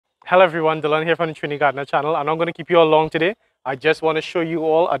Hello everyone, Dylan here from the Trini Gardener channel, and I'm going to keep you along today. I just want to show you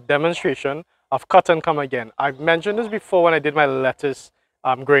all a demonstration of cut and come again. I've mentioned this before when I did my lettuce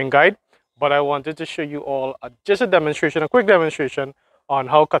growing guide, but I wanted to show you all just a demonstration, a quick demonstration on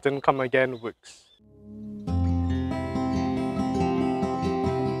how cut and come again works.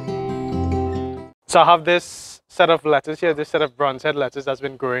 So I have this set of lettuce here, this set of bronze head lettuce that's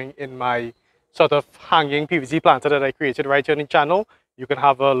been growing in my sort of hanging PVC planter that I created right here on the channel. You can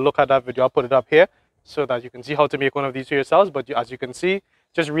have a look at that video. I'll put it up here so that you can see how to make one of these for yourselves. But as you can see,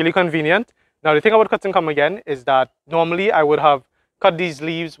 just really convenient. Now, the thing about cut and come again is that normally I would have cut these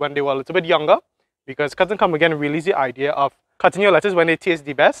leaves when they were a little bit younger, because cut and come again really is the idea of cutting your lettuce when they taste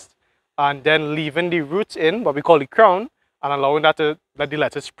the best and then leaving the roots in, what we call the crown, and allowing that to let the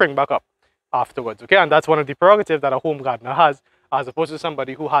lettuce spring back up afterwards. Okay, and that's one of the prerogatives that a home gardener has, as opposed to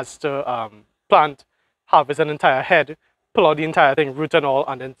somebody who has to plant, harvest an entire head, pull out the entire thing, root and all,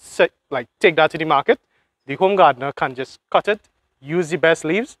 and then take that to the market. The home gardener can just cut it, use the best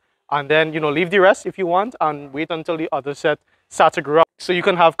leaves, and then leave the rest if you want, and wait until the other set start to grow up, so you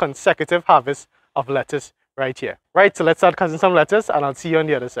can have consecutive harvests of lettuce right here. Right, so let's start cutting some lettuce, and I'll see you on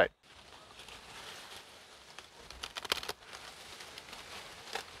the other side.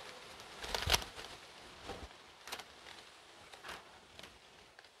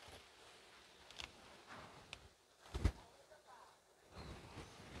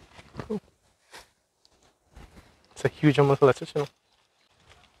 It's a huge amount of lettuce,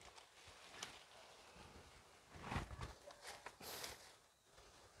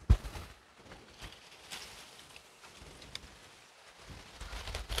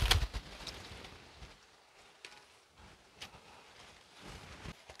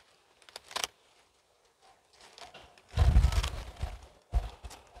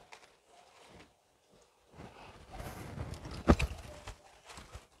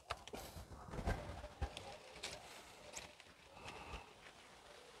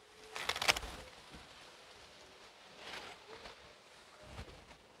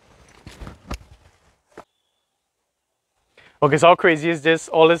 Okay, so how crazy is this?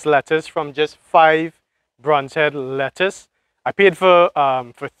 All this lettuce from just 5 bronze head lettuce. I paid for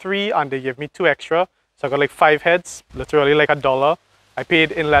 3 and they gave me 2 extra. So I got like 5 heads, literally like $1 I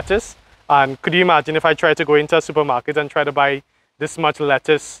paid in lettuce. And could you imagine if I tried to go into a supermarket and try to buy this much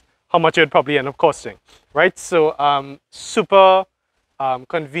lettuce, how much it would probably end up costing, right? So super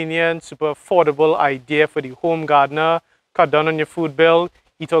convenient, super affordable idea for the home gardener. Cut down on your food bill,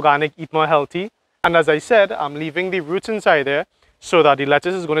 eat organic, eat more healthy. And as I said, I'm leaving the roots inside there so that the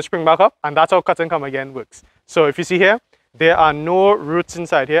lettuce is going to spring back up, and that's how cut and come again works. So if you see here, there are no roots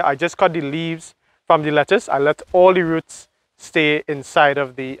inside here. I just cut the leaves from the lettuce. I let all the roots stay inside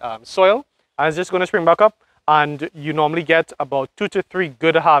of the soil, and it's just going to spring back up, and you normally get about 2 to 3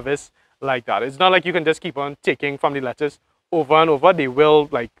 good harvests like that. It's not like you can just keep on taking from the lettuce over and over. They will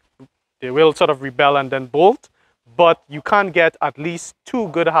sort of rebel and then bolt, but you can get at least 2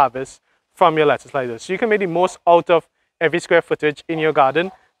 good harvests from your lettuce like this. So you can make the most out of every square footage in your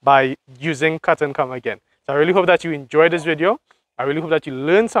garden by using cut and come again. So I really hope that you enjoyed this video. I really hope that you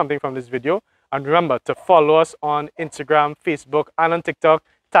learned something from this video. And remember to follow us on Instagram, Facebook, and on TikTok.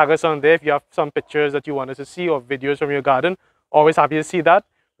 Tag us on there if you have some pictures that you want us to see or videos from your garden. Always happy to see that.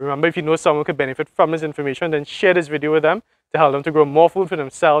 Remember, if you know someone could benefit from this information, then share this video with them to help them to grow more food for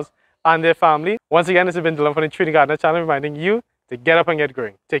themselves and their family. Once again, this has been Dylan from the Trini Gardener channel, reminding you to get up and get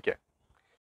growing. Take care.